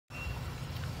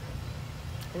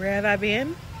Where have I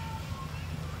been?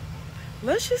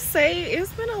 Let's just say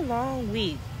it's been a long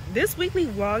week. This weekly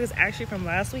vlog is actually from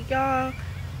last week, y'all.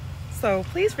 So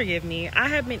please forgive me. I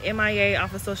have been MIA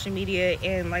off of social media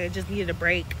and like I just needed a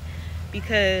break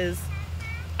because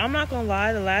I'm not gonna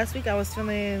lie, the last week I was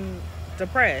feeling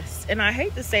depressed. And I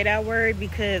hate to say that word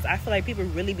because I feel like people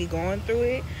really be going through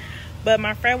it. But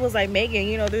my friend was like, Megan,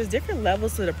 you know, there's different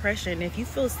levels to depression. If you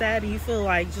feel sad and you feel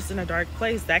like just in a dark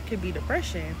place, that could be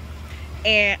depression.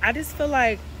 And I just feel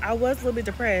like I was a little bit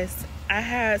depressed. I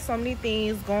had so many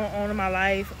things going on in my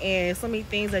life and so many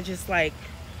things that just like,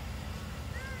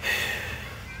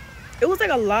 it was like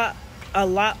a lot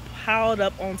piled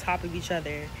up on top of each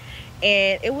other.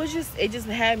 And it just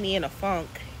had me in a funk.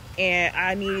 And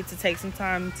I needed to take some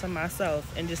time to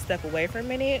myself and just step away for a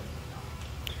minute.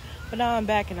 But now I'm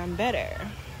back and I'm better.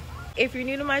 If you're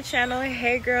new to my channel,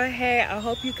 hey girl, hey, I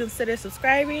hope you consider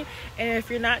subscribing. And if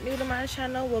you're not new to my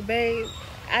channel, well babe,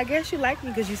 I guess you like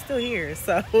me because you're still here.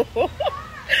 So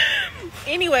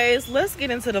anyways, let's get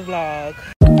into the vlog.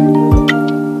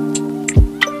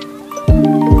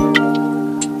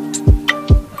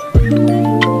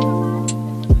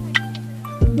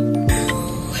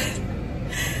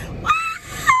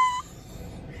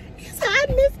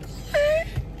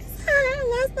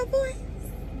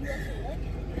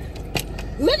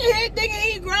 Look at that thing,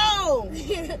 he grown.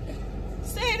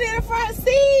 Sitting in the front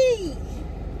seat.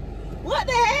 What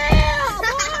the hell,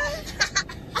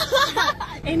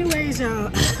 boy? Anyways,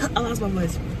 y'all, I lost my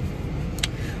voice.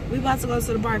 We about to go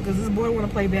to the park because this boy want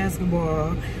to play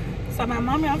basketball. So my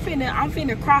mommy, I'm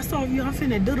finna cross over you. I'm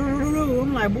finna do.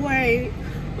 I'm like, boy,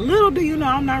 little do you know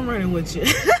I'm not running with you.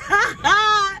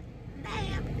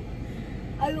 Damn.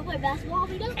 Are you gonna play basketball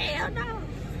with me? Hell no.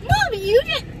 Mommy, you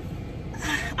just...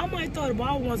 I might throw the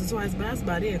ball once or twice, but that's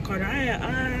about it, Carter.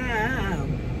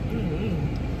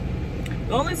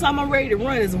 The only time I'm ready to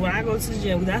run is when I go to the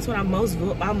gym. That's when I'm most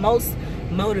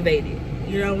motivated.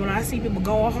 You know, when I see people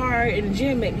going hard in the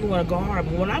gym, make me want to go hard.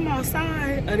 But when I'm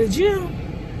outside of the gym,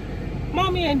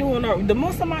 mommy ain't doing no. The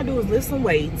most time I do is lift some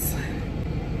weights.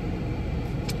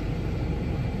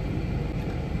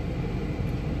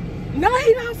 No,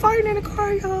 he not farting in the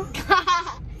car, y'all.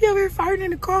 He over here farting in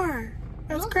the car.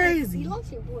 That's crazy. You lost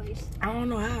your voice. I don't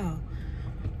know how.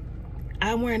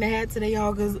 I'm wearing a hat today,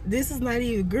 y'all, because this is not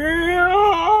even,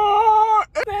 girl.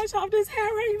 Snatch off this hat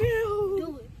right now.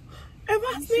 Do it. If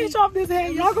I snatch off this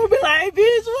hat, y'all gonna be like,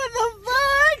 bitch, what the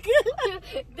fuck?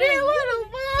 Bitch, what the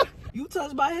fuck? You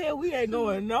touch my head, we ain't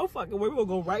going no fucking way. We're gonna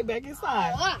go right back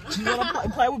inside. You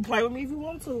wanna play with me if you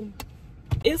want to.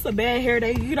 It's a bad hair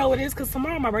day. You know what it is? Because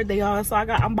tomorrow my birthday, y'all. So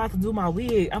I'm about to do my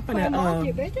wig. I'm finna, Tomorrow's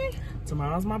your birthday?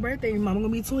 Tomorrow's my birthday. Mama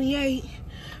gonna be 28.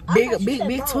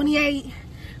 Big 28.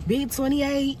 Big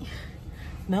 28.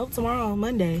 Nope, tomorrow,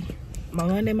 Monday. My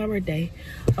birthday.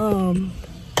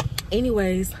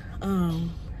 Anyways, I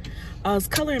was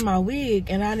coloring my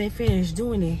wig and I didn't finish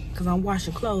doing it because I'm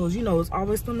washing clothes. You know, it's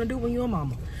always something to do when you're a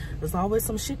mama. There's always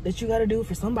some shit that you gotta do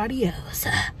for somebody else.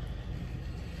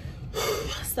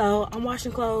 So I'm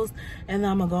washing clothes and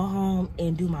then I'm gonna go home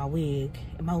and do my wig.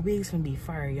 And my wig's gonna be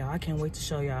fire, y'all. I can't wait to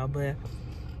show y'all. But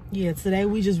yeah, today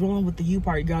we just rolling with the U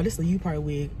part, y'all. This is a U part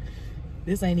wig.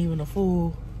 This ain't even a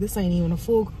full. It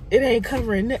ain't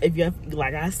covering it. If you,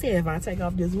 like I said, if I take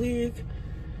off this wig,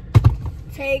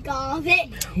 take off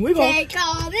it. Take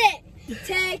off it.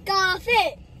 Take off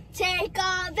it. Take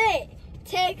off it.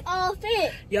 Take off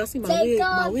it. Y'all see my wig?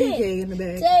 My wig hang in the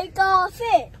back. Take off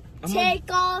it.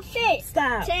 Take off it.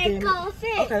 Stop. Take off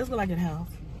it. Okay, let's go back in the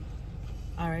house.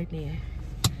 All right then.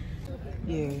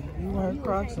 Yeah, you wearing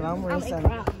Crocs and I'm wearing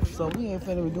sandals. So we ain't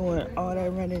finna be doing all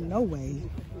that running no way.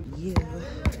 Yeah.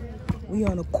 We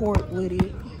on the court with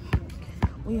it.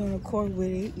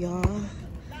 Y'all.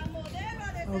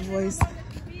 My voice.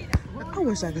 I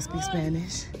wish I could speak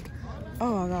Spanish.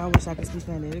 Oh my God, I wish I could speak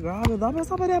Spanish. Girl, I swear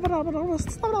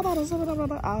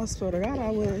to God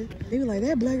I would. They be like,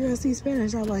 that black girl speak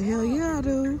Spanish. I'm like, hell yeah, I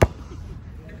do.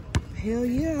 Hell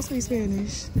yeah, I speak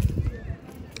Spanish.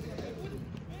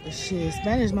 Shit,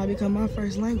 Spanish might become my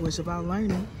first language if I learn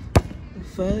it.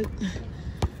 Fuck.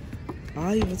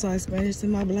 I'll even talk Spanish to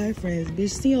my black friends.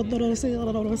 Bitch,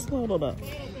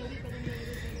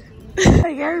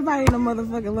 like everybody in the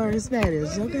motherfucker learn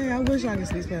Spanish, okay? I wish I could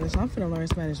speak Spanish. I'm finna learn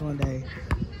Spanish one day.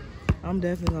 I'm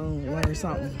definitely gonna learn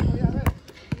something.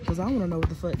 Cause I wanna know what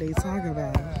the fuck they talking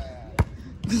about.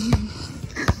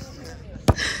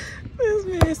 This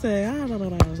man say,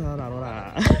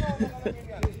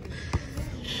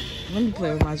 Let me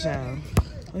play with my child.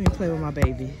 Let me play with my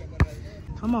baby.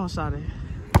 Come on, Shawty.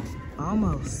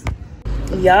 Almost.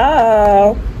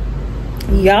 Y'all.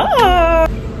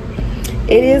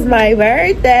 It is my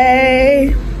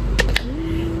birthday.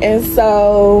 And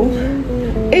so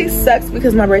it sucks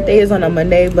because my birthday is on a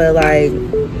Monday, but like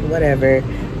whatever.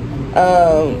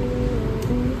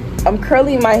 I'm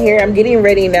curling my hair. I'm getting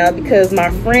ready now because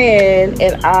my friend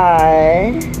and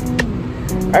I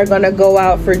are gonna go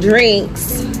out for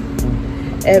drinks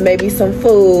and maybe some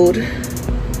food.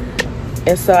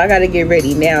 And so I gotta get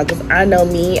ready now because I know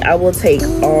me, I will take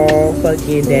all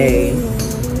fucking day.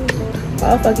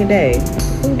 All fucking day.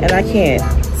 And I can't.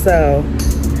 So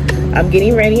I'm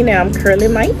getting ready now. I'm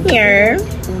curling my hair.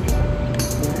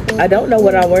 I don't know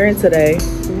what I'm wearing today.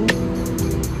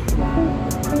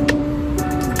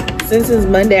 Since it's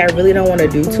Monday, I really don't want to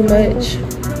do too much.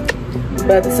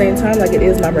 But at the same time, like, it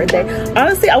is my birthday.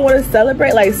 Honestly, I want to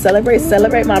celebrate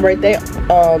my birthday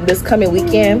this coming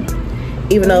weekend.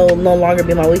 Even though it'll no longer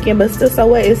be my weekend, but still, so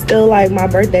what? It's still like my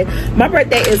birthday. My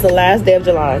birthday is the last day of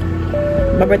July.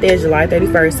 My birthday is July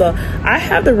 31st. So I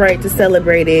have the right to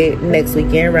celebrate it next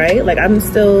weekend, right? Like, I'm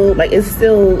still, like, it's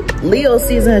still, Leo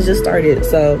season has just started.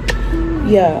 So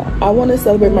yeah, I want to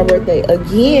celebrate my birthday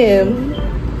again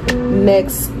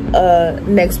next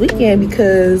weekend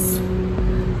because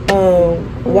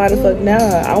why the fuck now?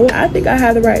 I think I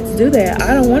have the right to do that.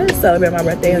 I don't want to celebrate my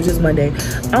birthday on just Monday.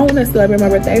 I want to celebrate my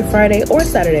birthday Friday or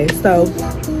Saturday. So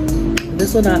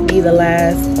this will not be the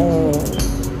last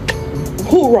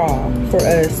hoorah for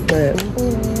us, but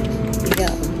yeah.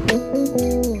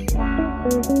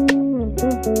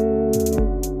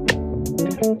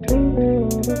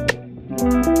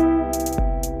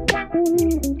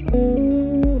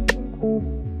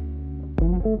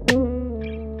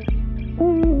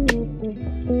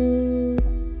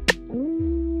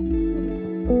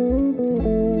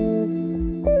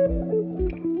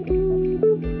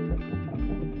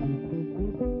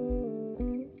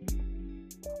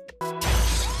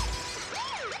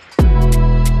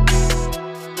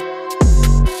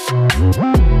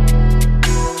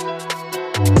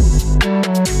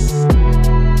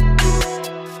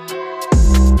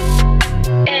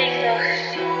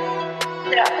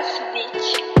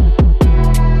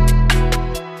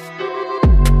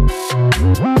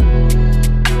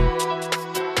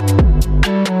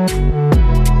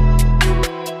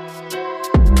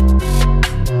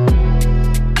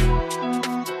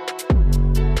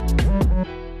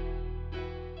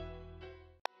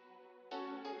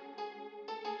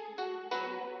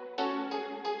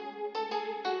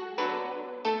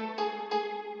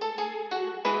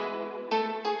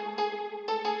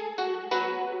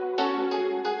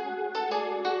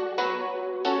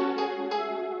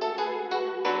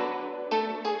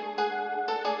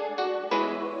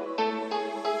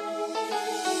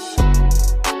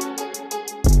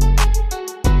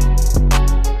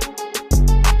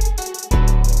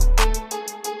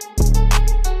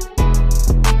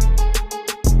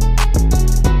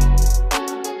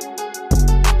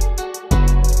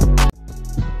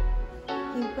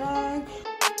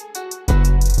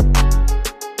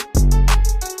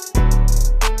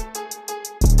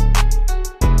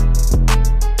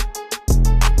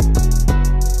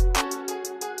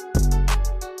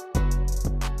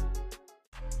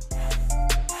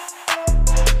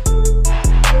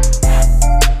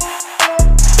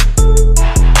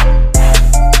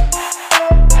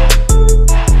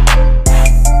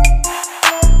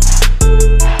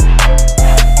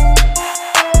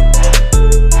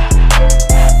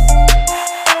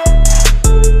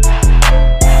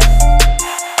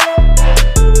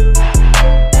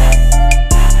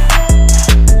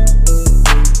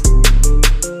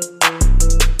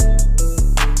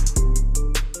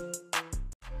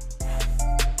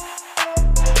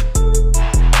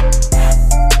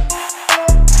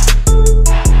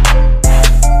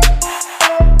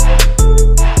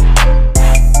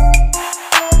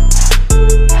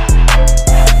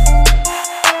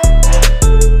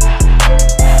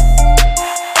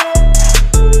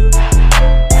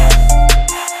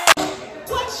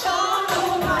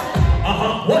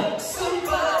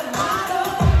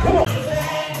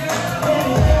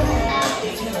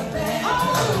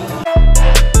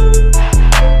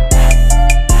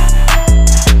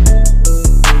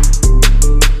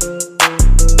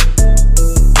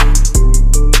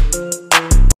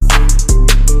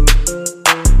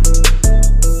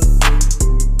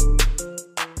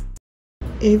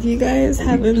 If you guys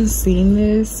haven't seen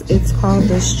this, it's called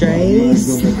The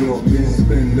Strays.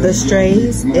 The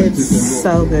Strays, it's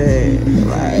so good.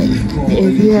 Like,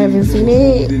 if you haven't seen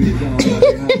it,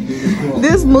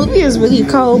 this movie is really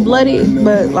cold-blooded,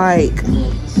 but like,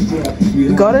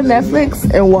 go to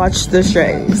Netflix and watch The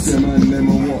Strays.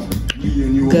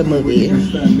 Good movie.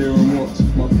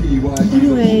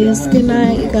 Anyways, good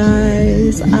night,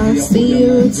 guys. I'll see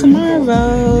you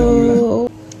tomorrow.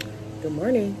 Good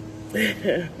morning.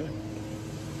 Good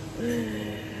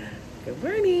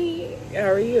morning.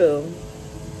 How are you?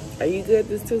 Are you good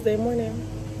this Tuesday morning?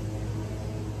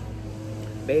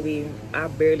 Baby, I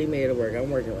barely made it to work. I'm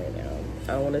working right now. I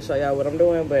don't want to show y'all what I'm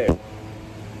doing, but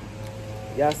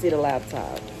y'all see the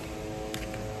laptop.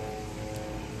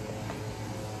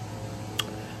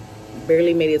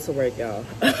 Barely made it to work, y'all.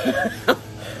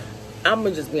 I'm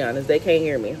gonna just be honest, they can't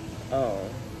hear me.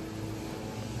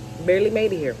 Barely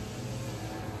made it here.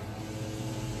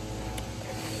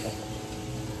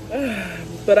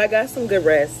 But I got some good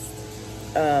rest.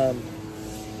 And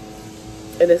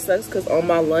it sucks because on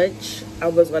my lunch I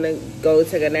was gonna go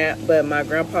take a nap, but my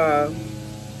grandpa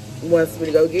wants me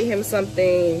to go get him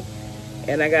something,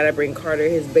 and I gotta bring Carter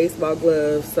his baseball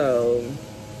gloves, so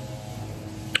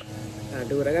I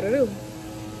do what I gotta do.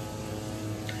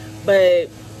 But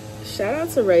shout out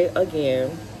to Ray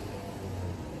again.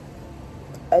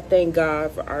 I thank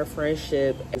God for our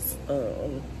friendship. Let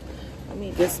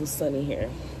me get some sun in here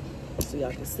so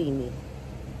y'all can see me.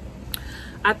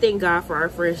 I thank God for our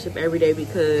friendship every day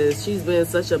because she's been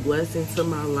such a blessing to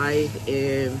my life,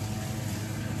 and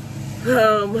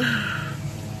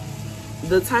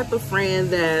the type of friend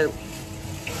that,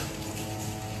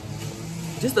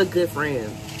 just a good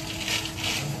friend.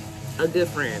 A good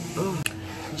friend. Ugh.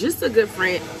 Just a good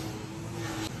friend.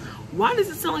 Why does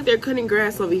it sound like they're cutting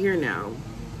grass over here now?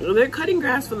 They're cutting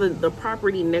grass for the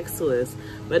property next to us,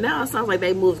 but now it sounds like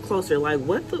they moved closer. Like,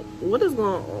 what is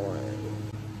going on?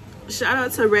 Shout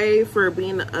out to Ray for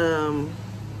being a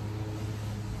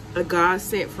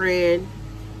God-sent friend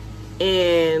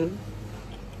and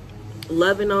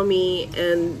loving on me,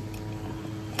 and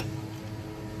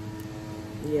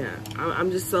yeah,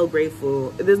 I'm just so grateful.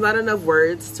 There's not enough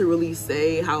words to really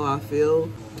say how I feel.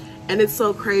 And it's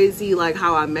so crazy, like,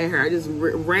 how I met her. I just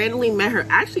randomly met her.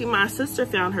 Actually, my sister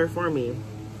found her for me.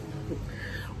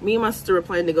 Me and my sister were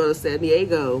planning to go to San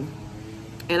Diego,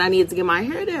 and I needed to get my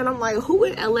hair done. I'm like, who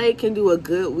in LA can do a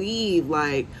good weave?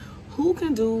 Like, who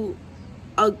could do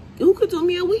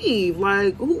me a weave?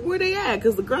 Like, where they at?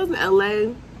 Because the girls in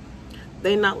LA,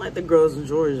 they not like the girls in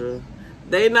Georgia.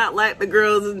 They not like the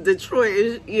girls in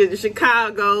Detroit, in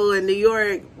Chicago, and New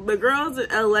York. The girls in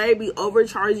LA be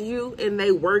overcharging you, and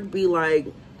they work be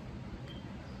like,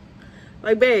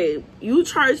 babe, you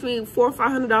charge me $400 or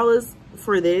 $500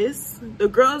 for this. The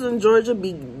girls in Georgia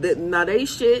be, now they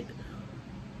shit.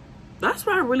 That's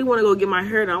why I really want to go get my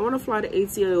hair done. I want to fly to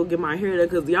ATL to go get my hair done,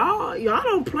 because y'all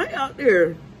don't play out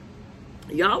there.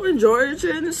 Y'all in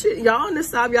Georgia and shit, y'all in the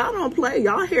South, y'all don't play.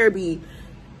 Y'all hair be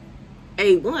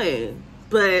A1.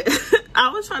 But I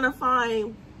was trying to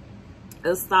find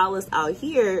a stylist out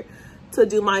here to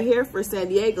do my hair for San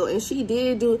Diego, and she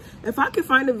did do, if I can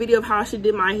find a video of how she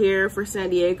did my hair for San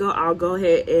Diego, I'll go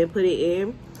ahead and put it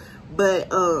in. But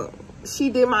she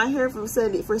did my hair for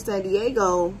San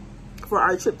Diego, for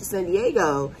our trip to San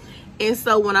Diego. And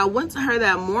so when I went to her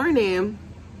that morning,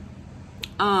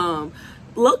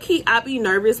 low-key, I be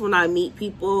nervous when I meet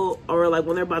people, or like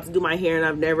when they're about to do my hair and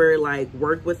I've never like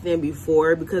worked with them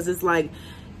before, because it's like,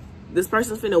 this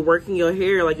person's finna work in your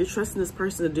hair. Like, you're trusting this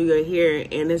person to do your hair,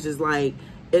 and it's just like,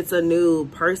 it's a new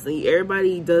person.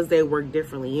 Everybody does their work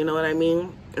differently, you know what I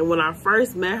mean? And when I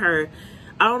first met her,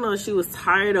 I don't know if she was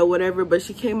tired or whatever, but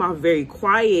she came off very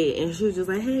quiet, and she was just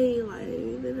like, hey, like,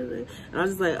 and I was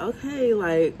just like, okay,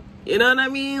 like, you know what I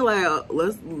mean? Like,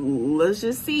 let's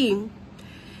just see.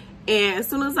 And as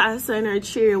soon as I sat in her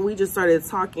chair and we just started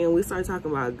talking, we started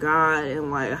talking about God and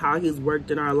like how he's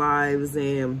worked in our lives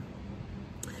and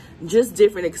just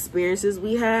different experiences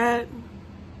we had.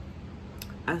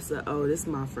 I said, oh, this is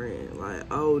my friend. Like,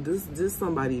 oh, this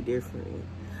somebody different.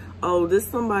 Oh, this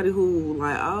somebody who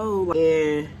like, oh,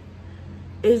 and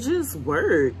it just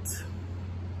worked.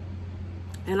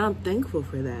 And I'm thankful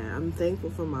for that. I'm thankful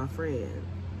for my friend.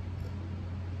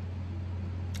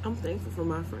 I'm thankful for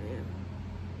my friend.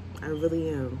 I really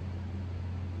am.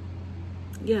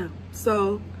 Yeah,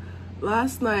 so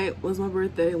last night was my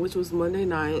birthday, which was Monday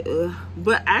night.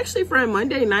 But actually for a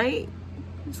Monday night,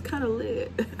 it's kind of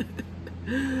lit.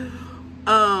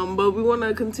 But we want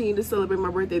to continue to celebrate my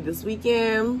birthday this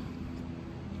weekend.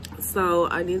 So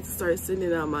I need to start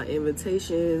sending out my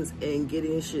invitations and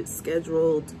getting shit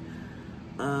scheduled.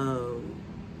 And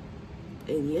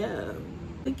yeah,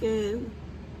 again,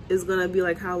 it's gonna be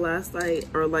like how last night,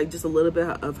 or like just a little bit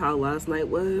of how last night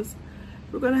was.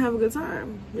 We're gonna have a good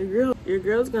time. Your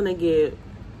girl's gonna get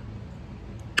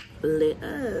lit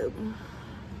up.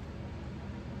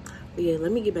 But yeah,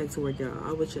 let me get back to work, y'all.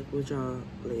 I will check with y'all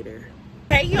later.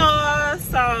 Hey y'all,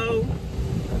 so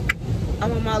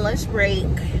I'm on my lunch break.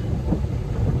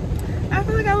 I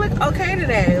feel like I look okay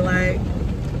today. Like,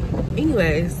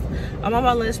 anyways, I'm on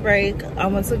my lunch break. I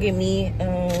went to get me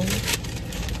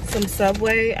some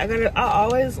Subway.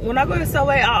 When I go to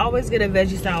Subway, I always get a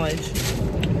veggie sandwich.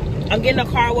 I'm getting a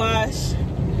car wash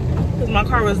because my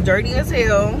car was dirty as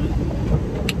hell.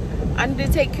 I need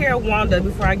to take care of Wanda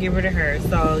before I get rid of her.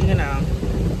 So, you know.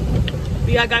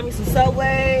 But yeah, I got me some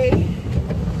Subway.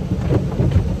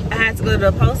 I had to go to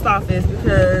the post office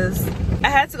because I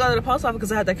had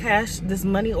to cash this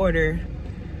money order.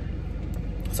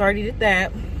 So I already did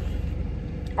that.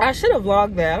 I should have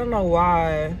vlogged that. I don't know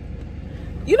why.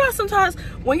 You know, sometimes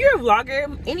when you're a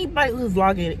vlogger, anybody who's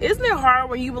vlogging, isn't it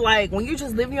hard when you like, when you're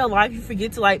just living your life, you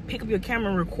forget to like pick up your camera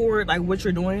and record like what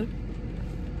you're doing?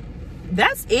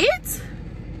 That's it?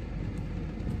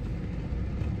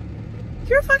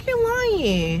 You're fucking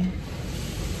lying.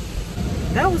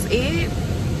 That was it?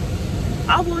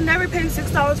 I will never pay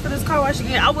 $6 for this car wash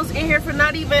again. I was in here for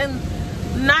not even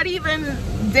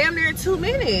damn near 2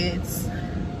 minutes.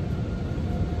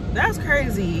 That's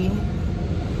crazy.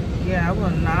 Yeah, I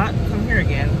will not come here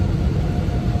again.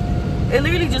 It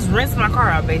literally just rinsed my car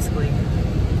out, basically.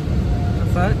 The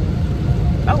fuck?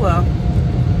 Oh well.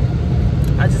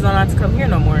 I just don't have to come here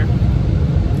no more.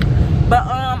 But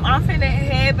I'm finna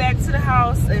head back to the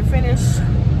house and finish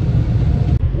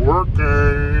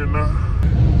working.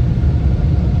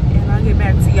 And I'll get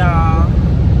back to y'all.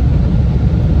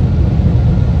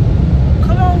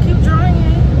 Come on, keep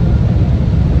drying.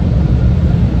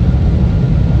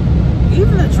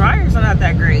 Even the dryers are not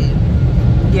that great.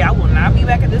 Yeah, I will not be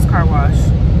back at this car wash.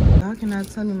 Y'all cannot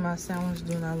tell me my sandwich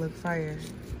do not look fire.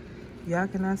 Y'all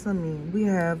cannot tell me. We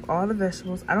have all the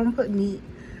vegetables. I don't put meat.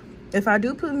 If I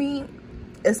do put meat,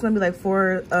 it's gonna be like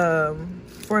four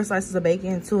slices of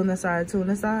bacon, 2 on the side, 2 on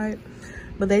the side.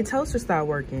 But they toaster stopped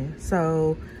working,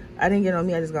 so I didn't get no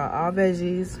meat. I just got all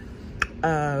veggies,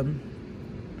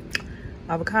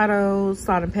 avocado,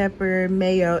 salt and pepper,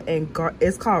 mayo, and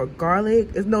it's called garlic.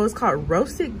 It's called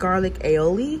roasted garlic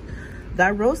aioli.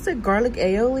 That roasted garlic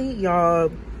aioli,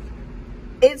 y'all,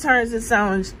 it turns the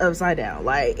sandwich upside down.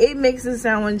 Like, it makes the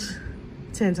sandwich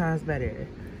 10 times better.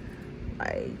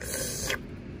 Like,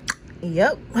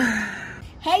 yep.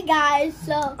 Hey guys,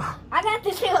 so I got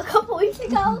this thing a couple weeks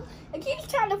ago. It keeps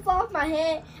trying to fall off my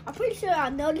head. I'm pretty sure I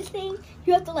know this thing.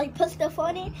 You have to like put stuff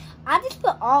on it. I just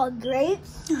put all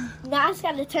grapes. Now I just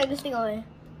gotta turn this thing on.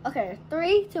 Okay,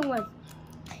 3, 2, 1.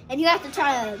 And you have to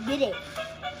try to get it.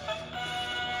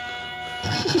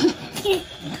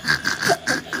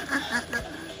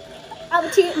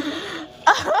 I'm cheating.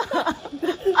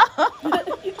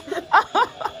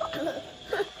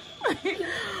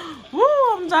 Woo,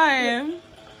 I'm dying.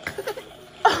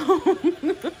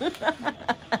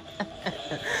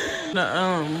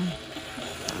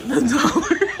 The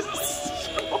dollar store.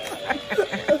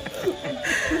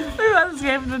 We about to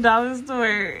escape the dollar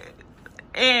store,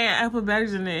 and I put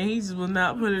bags in there, and he just will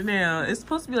not put it down. It's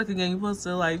supposed to be like a game. You're supposed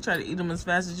to like try to eat them as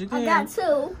fast as you can. I got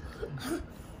 2.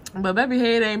 But baby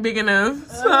head ain't big enough,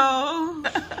 so.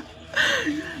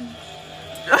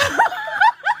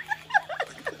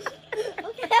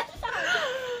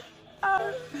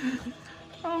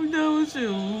 I'm done with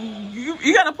you.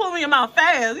 You gotta pull me in your mouth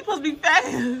fast. You're supposed to be fast.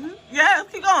 Yes,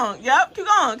 keep going. Yep, keep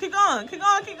going. Keep going. Keep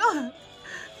going. Keep going.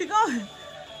 Keep going.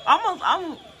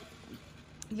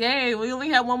 Yay, we only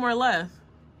have 1 more left.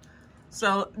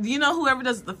 So, you know, whoever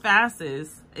does the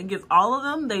fastest and gets all of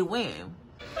them, they win.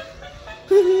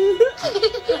 Is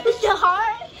it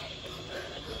hard?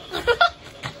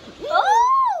 Oh!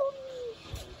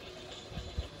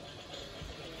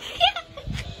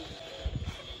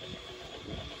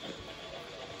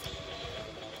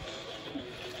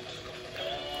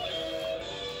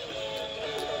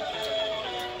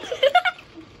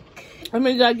 How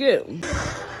many did I get?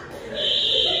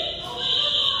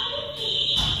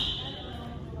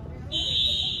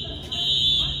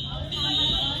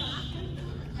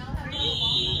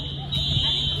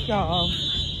 Y'all,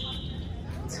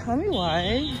 tell me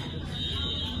why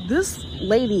this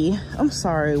lady, I'm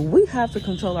sorry, we have to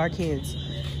control our kids.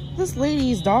 This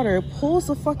lady's daughter pulls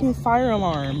the fucking fire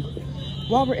alarm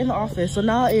while we're in the office. So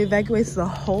now it evacuates the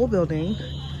whole building.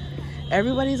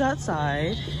 Everybody's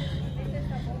outside.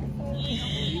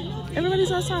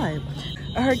 Everybody's outside.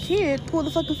 Her kid pulled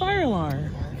the fucking fire alarm.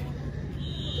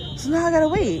 So now I gotta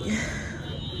wait.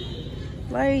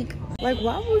 Like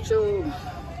why would you?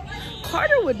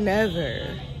 Carter would never.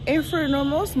 And for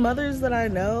most mothers that I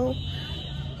know,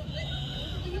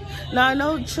 now I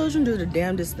know children do the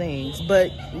damnedest things,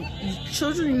 but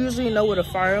children usually know what a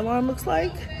fire alarm looks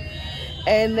like.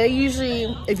 And they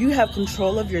usually, if you have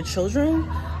control of your children,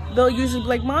 they'll usually be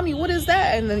like, Mommy, what is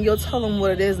that? And then you'll tell them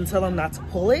what it is and tell them not to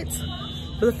pull it.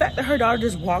 But the fact that her daughter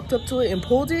just walked up to it and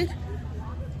pulled it,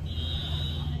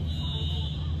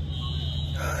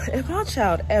 if my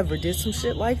child ever did some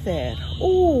shit like that,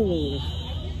 ooh.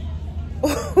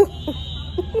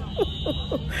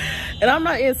 And I'm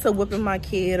not into whipping my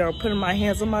kid or putting my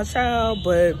hands on my child,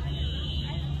 but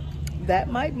that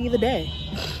might be the day.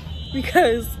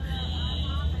 Because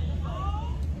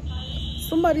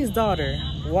somebody's daughter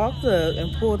walked up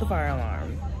and pulled the fire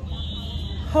alarm.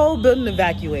 Whole building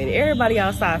evacuated. Everybody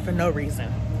outside for no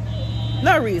reason.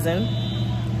 No reason.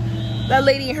 That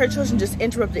lady and her children just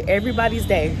interrupted everybody's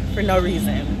day for no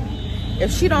reason.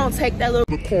 If she don't take that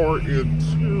little car and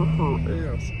tear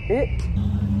her ass up,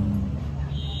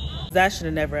 that should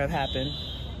have never have happened.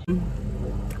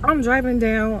 I'm driving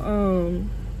down,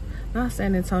 not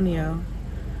San Antonio.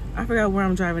 I forgot where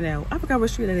I'm driving now. I forgot what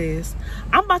street it is.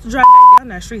 I'm about to drive back down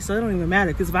that street, so it don't even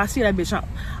matter. Because if I see that bitch,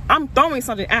 I'm throwing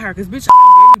something at her. Because, bitch,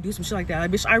 I dare you do some shit like that.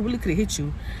 Like, bitch, I really could have hit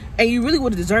you. And you really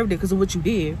would have deserved it because of what you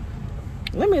did.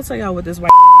 Let me tell y'all what this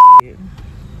white lady did.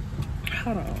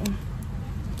 Hold on.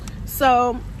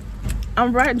 So,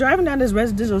 I'm driving down this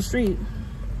residential street.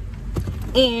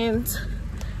 And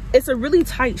it's a really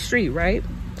tight street, right?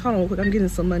 Hold on real quick. I'm getting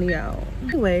some money out.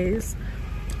 Anyways,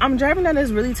 I'm driving down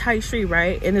this really tight street,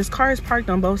 right? And this car is parked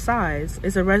on both sides.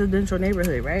 It's a residential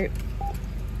neighborhood, right?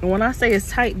 And when I say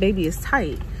it's tight, baby, it's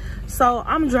tight. So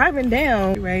I'm driving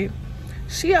down, right?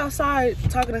 She outside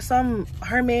talking to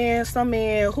her man, some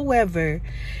man, whoever.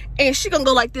 And she gonna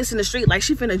go like this in the street, like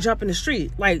she finna jump in the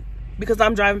street, like, because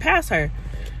I'm driving past her.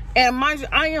 And mind you,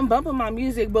 I am bumping my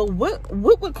music, but what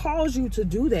would cause you to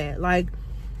do that? Like,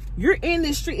 you're in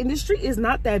this street, and this street is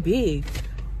not that big.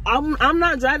 I'm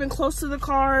not driving close to the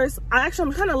cars. I'm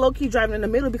kind of low-key driving in the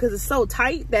middle because it's so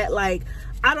tight that, like,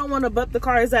 I don't want to bump the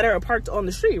cars that are parked on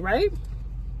the street, right?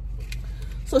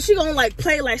 So she gonna, like,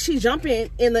 play like she jumping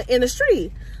in the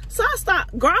street. So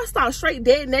I stopped straight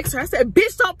dead next to her. I said,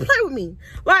 bitch, don't play with me.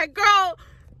 Like, girl,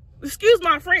 excuse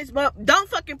my French, but don't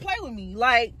fucking play with me.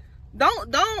 Like,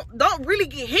 don't really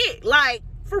get hit. Like,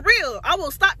 for real, I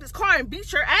will stop this car and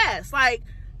beat your ass. Like,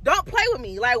 don't play with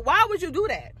me. Like, why would you do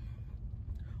that?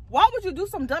 Why would you do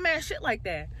some dumbass shit like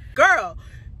that? Girl,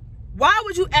 why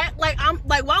would you act like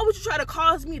why would you try to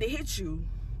cause me to hit you?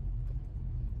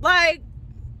 Like,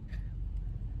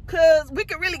 cause we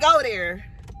could really go there.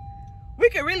 We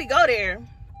could really go there.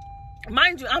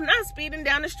 Mind you, I'm not speeding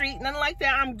down the street, nothing like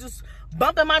that. I'm just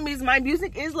bumping my music. My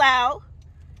music is loud.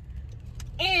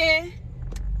 And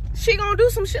she gonna do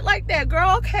some shit like that,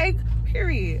 girl. Okay,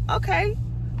 period. Okay,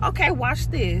 watch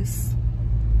this.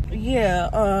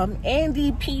 Yeah,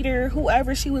 Andy, Peter,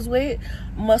 whoever she was with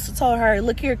must have told her,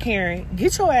 look here, Karen,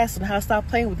 get your ass in the house, stop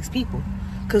playing with these people.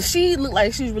 Because she looked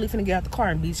like she was really finna get out the car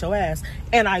and beat your ass.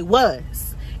 And I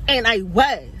was. And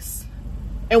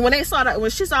when they saw that, when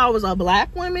she saw I was a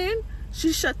black woman,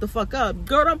 she shut the fuck up.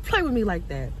 Girl, don't play with me like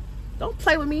that. Don't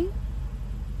play with me.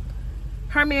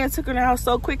 Her man took her in the house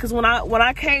so quick, because when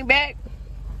I came back,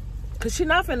 because she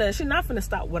not finna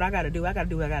stop what I gotta do. I gotta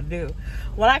do what I gotta do.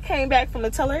 When I came back from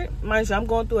the teller, mind you, I'm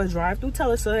going through a drive-through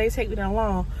teller, so they take me that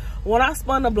long. When I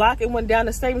spun the block and went down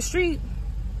the same street,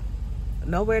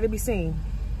 nowhere to be seen.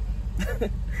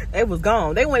 They was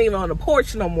gone. They weren't even on the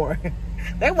porch no more.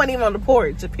 They weren't even on the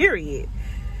porch, period.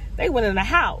 They went in the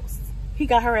house. He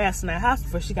got her ass in the house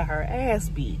before she got her ass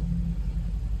beat.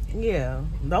 Yeah,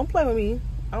 don't play with me.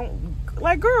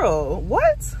 Like, girl,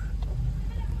 what?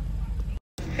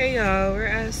 Hey y'all, we're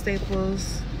at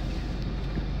Staples.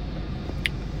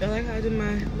 I like how I did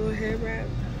my little hair wrap.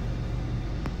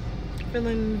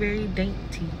 Feeling very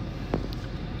dainty.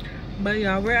 But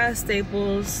y'all, we're at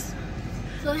Staples.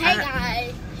 So hey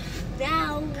guys,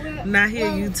 now we're not here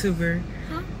YouTuber.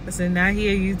 Huh? I said not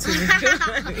here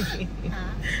YouTuber.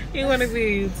 You wanna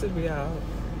be a YouTuber, y'all.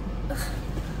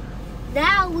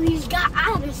 Now we just got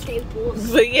out of Staples.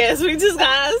 But yes, we just got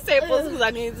out of Staples because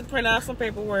I needed to print out some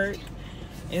paperwork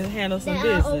and handle some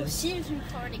business. She's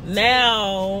recording.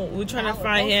 Now we're trying to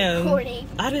find him. Recording.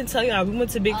 I didn't tell y'all, we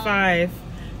went to Big Five.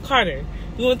 Carter,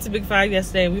 we went to Big Five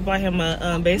yesterday. We bought him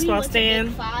a baseball stand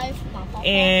Big Five,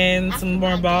 and some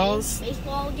more balls.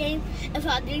 Baseball game. If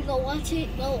I didn't go watch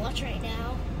it, go watch right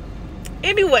now.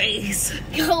 Anyways,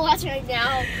 go watch right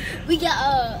now. We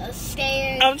got a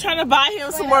stand. I'm trying to buy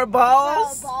him some more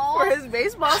balls for his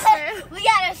baseball stand. We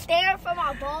got a stand for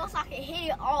my balls so I can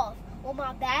hit it off on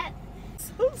my bat.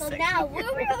 So now where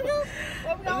we gonna go?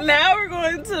 Now we're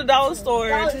going to the dollar store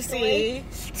to see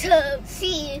if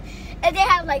they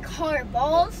have like hard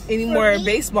balls. Any more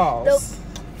baseballs?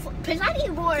 Because I need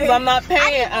more. Because I'm not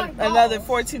paying another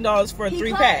 $14 for a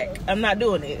 3-pack. I'm not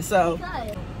doing it. So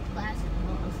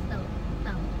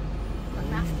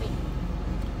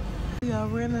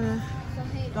we're in a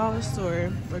dollar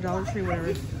store or Dollar Tree,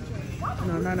 whatever.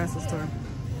 No, not that's the store.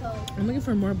 I'm looking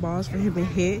for more balls for him to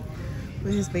hit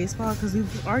with his baseball because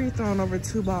we've already thrown over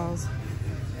 2 balls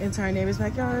into our neighbor's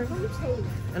backyard.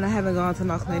 And I haven't gone to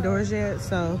knock on their doors yet,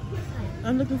 so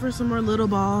I'm looking for some more little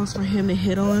balls for him to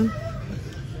hit on.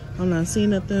 I'm not seeing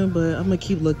nothing, but I'm gonna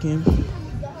keep looking.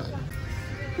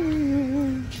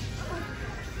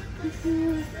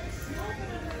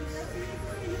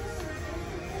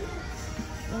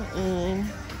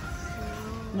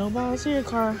 No balls here,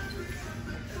 Car.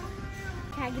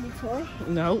 Can I get a toy?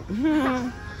 Nope.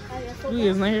 We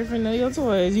is not here for none of your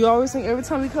toys. You always think every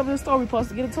time we come to the store, we're supposed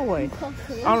to get a toy.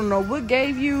 I don't know what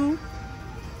gave you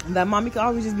that mommy could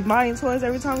always just be buying toys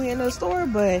every time we in the store,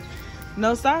 but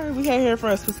no, sorry. We came here for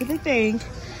a specific thing,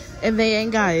 and they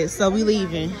ain't got it, so we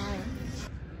leaving.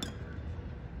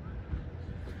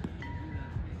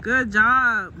 Good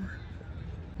job.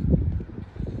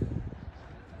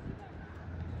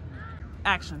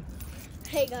 Action.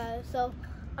 Hey guys, so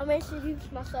I'm gonna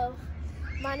introduce myself.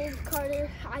 My name is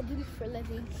Carter. I do this for a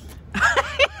living.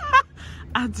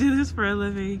 I do this for a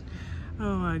living.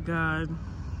 Oh my God.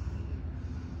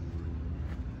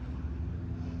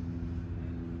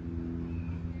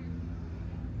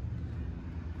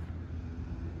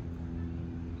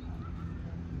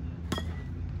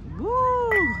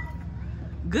 Woo!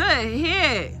 Good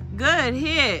hit. Good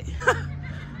hit.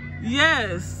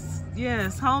 Yes.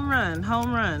 Yes. Home run.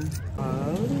 Home run.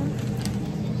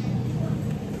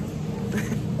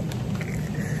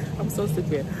 I'm so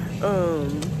stupid.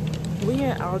 We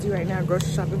in Aldi right now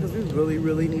grocery shopping because we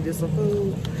really needed some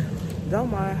food. Don't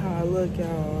mind how I look,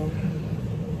 y'all.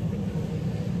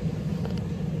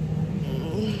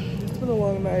 It's been a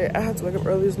long night. I had to wake up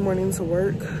early this morning to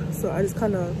work, so I just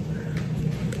kind of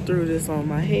threw this on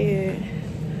my head.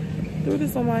 Threw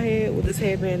this on my head with this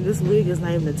headband. This wig is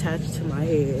not even attached to my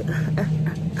head.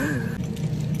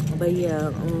 But yeah,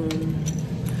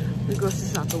 we grocery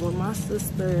shopping with my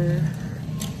sister.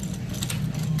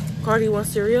 Cardi, you want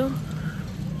cereal?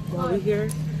 While we here,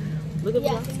 look at the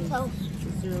boxes.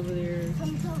 Sister over there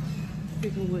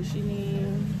picking what she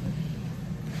needs.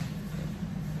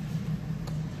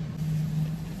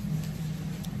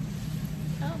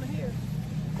 Over here.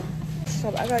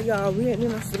 So I got y'all. We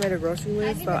made a grocery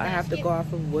list, so I have to go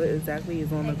off of what exactly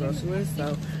is on the grocery list.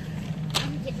 So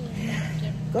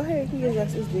go ahead, you can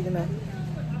guess it's big enough.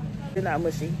 They're not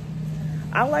mushy.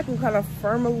 I like them kind of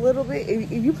firm a little bit.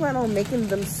 If you plan on making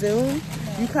them soon,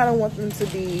 you kind of want them to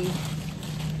be,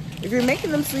 if you're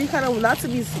making them soon, you kind of, not to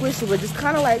be squishy, but just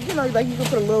kind of like, you know, like you can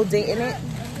put a little dent in it.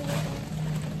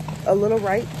 A little,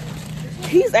 right?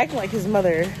 He's acting like his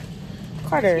mother.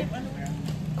 Carter.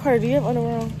 Carter, do you have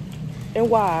underwear on? And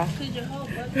why?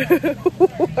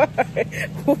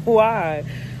 Why?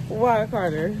 Why,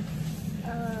 Carter?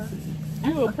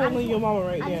 You were pulling your mama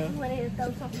right now. I just wanted to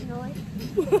throw something away.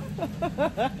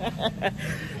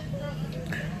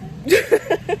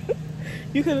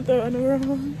 You couldn't throw underwear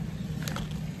on?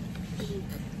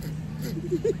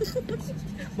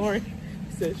 Lauren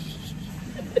said shh.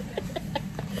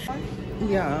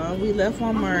 Yeah, we left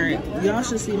Walmart. Y'all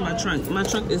should see my trunk. My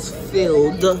trunk is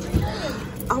filled.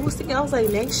 I was thinking, I was like,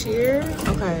 next year?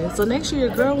 Okay, so next year,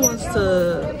 girl wants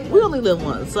to, we only live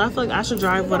once, so I feel like I should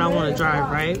drive what I want to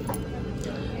drive, right?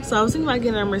 So I was thinking about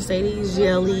getting a Mercedes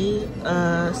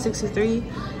GLE 63,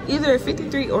 either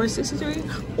 53 or 63,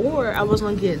 or I was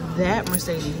gonna get that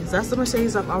Mercedes. That's the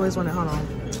Mercedes I've always wanted. Hold on,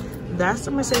 that's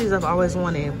the Mercedes I've always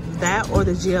wanted. That or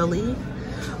the GLE,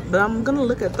 but I'm gonna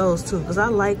look at those too because I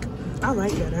like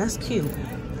that. That's cute.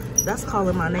 That's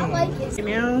calling my name. I like it.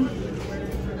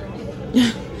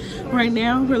 Right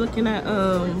now we're looking at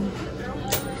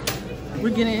we're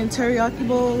getting teriyaki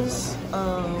bowls.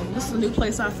 This is a new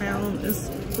place I found. It's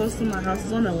close to my house.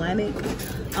 It's on Atlantic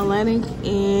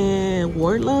and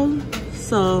Wardlow.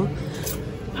 So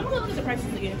I'm gonna look at the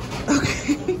prices again.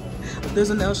 Okay. There's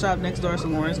a nail shop next door, so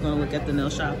Lauren's gonna look at the nail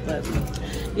shop. But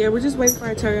yeah, we're just waiting for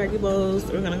our teriyaki bowls.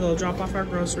 We're gonna go drop off our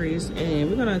groceries and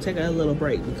we're gonna take a little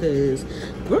break because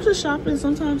grocery shopping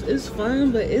sometimes is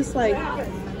fun, but it's like,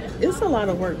 it's a lot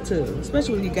of work too,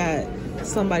 especially when you got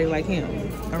somebody like him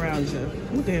around you.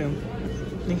 Look at him.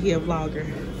 I think he a vlogger.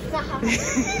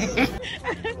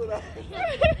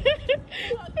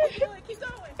 Keep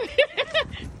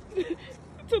going.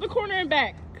 To the corner and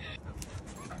back.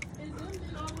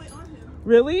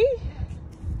 Really?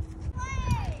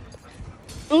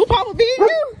 Ooh, Papa beat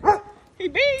you. He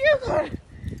beat you, Carter.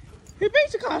 He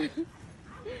beat you, Carter.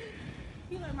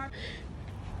 He like my.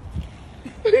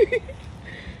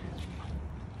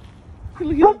 He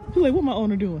like, what my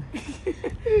owner doing?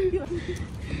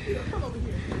 Come over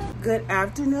here. Good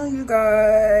afternoon, you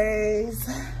guys.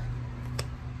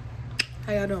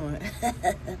 How y'all doing?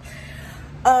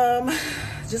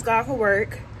 Just got off of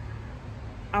work.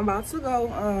 I'm about to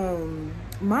go.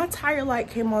 My tire light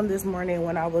came on this morning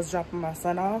when I was dropping my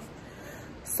son off,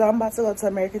 so I'm about to go to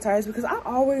American Tires because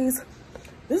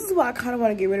this is why I kind of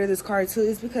want to get rid of this car too,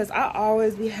 is because I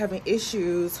always be having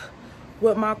issues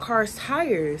with my car's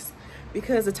tires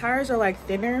because the tires are like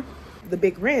thinner, the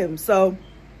big rims, so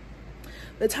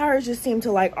the tires just seem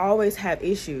to like always have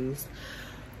issues.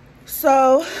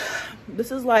 So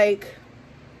this is like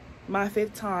my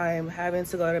 5th time having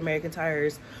to go to American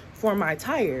Tires for my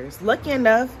tires. Lucky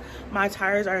enough, my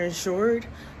tires are insured,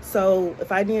 so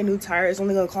if I need a new tire, it's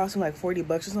only gonna cost me like 40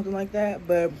 bucks or something like that.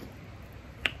 But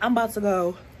I'm about to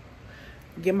go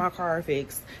get my car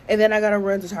fixed, and then I gotta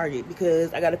run to Target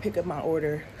because I gotta pick up my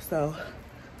order. So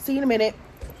see you in a minute.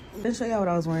 I'm gonna show y'all what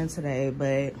I was wearing today,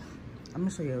 but I'm gonna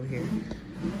show you over here.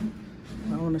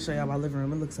 I want to show y'all my living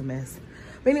room. It looks a mess.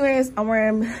 But anyways, I'm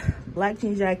wearing black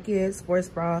jean jacket, sports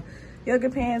bra, yoga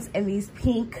pants, and these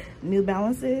pink New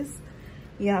Balances.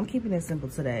 Yeah, I'm keeping it simple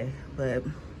today, but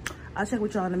I'll check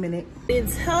with y'all in a minute. I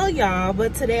didn't tell y'all,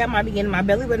 but today I might be getting my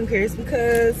belly button pierced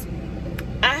because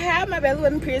I had my belly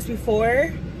button pierced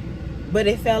before, but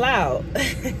it fell out.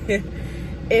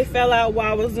 It fell out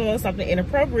while I was doing something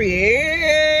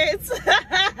inappropriate.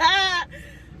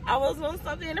 I was doing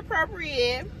something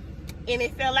inappropriate and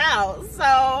it fell out. So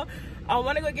I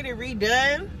want to go get it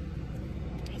redone.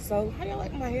 So how do y'all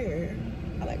like my hair?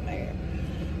 I like my hair.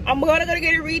 I'm gonna go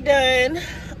get it redone.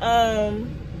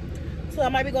 So I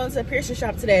might be going to a piercing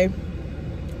shop today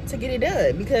to get it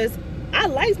done because I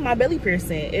like my belly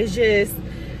piercing. It's just,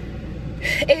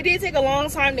 it did take a long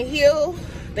time to heal.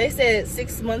 They said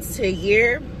 6 months to a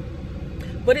year,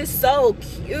 but it's so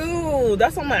cute.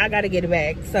 That's why I gotta get it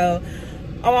back. So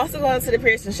I'm also going to the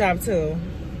piercing shop too.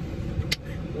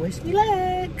 Wish me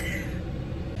luck.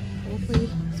 Hopefully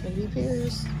it's gonna be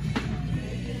pierced.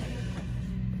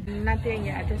 Nothing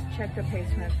yet. Just check the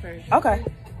placement first. Okay.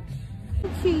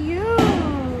 Cute.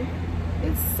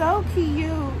 It's so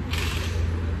cute.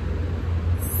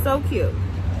 So cute.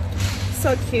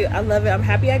 So cute. I love it. I'm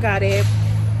happy I got it.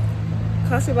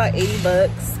 Cost me about 80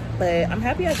 bucks, but I'm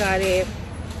happy I got it.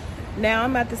 Now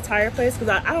I'm at this tire place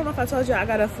because I don't know if I told you I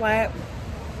got a flat.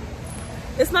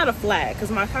 It's not a flat because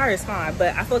my tire is fine,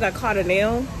 but I feel like I caught a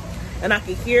nail and I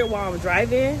can hear it while I'm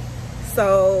driving.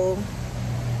 So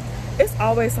it's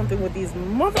always something with these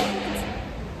motherfucking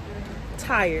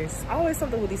tires. Always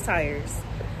something with these tires.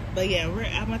 But yeah,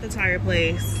 I'm at the tire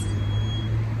place.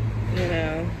 You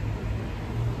know,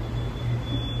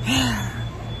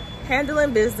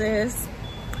 handling business.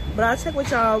 But I'll check with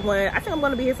y'all when, I think I'm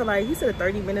gonna be here for like, he said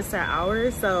 30 minutes to an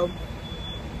hour. So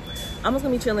I'm just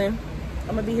gonna be chilling.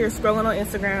 I'm gonna be here scrolling on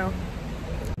Instagram.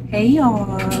 Hey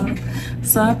y'all.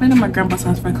 So I've been at my grandpa's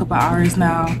house for a couple hours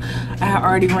now. I had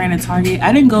already ran at Target.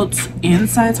 I didn't go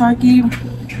inside Target,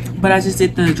 but I just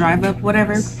did the drive up,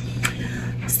 whatever.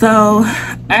 So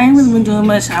I ain't really been doing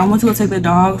much. I went to go take the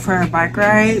dog for a bike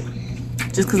ride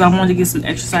just because I wanted to get some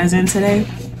exercise in today.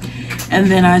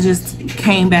 And then I just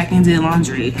came back and did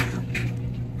laundry.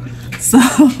 So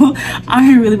I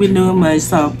ain't really been doing much.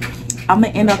 So I'm gonna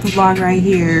end off the vlog right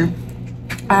here.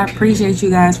 I appreciate you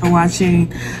guys for watching.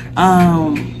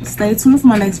 Stay tuned for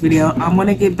my next video. I'm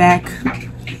gonna get back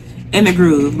in the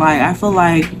groove. Like, I feel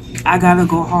like I gotta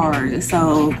go hard,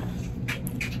 so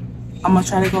I'm gonna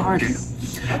try to go harder.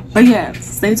 But yeah,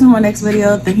 stay tuned for my next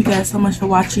video. Thank you guys so much for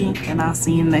watching, and I'll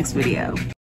see you in the next video.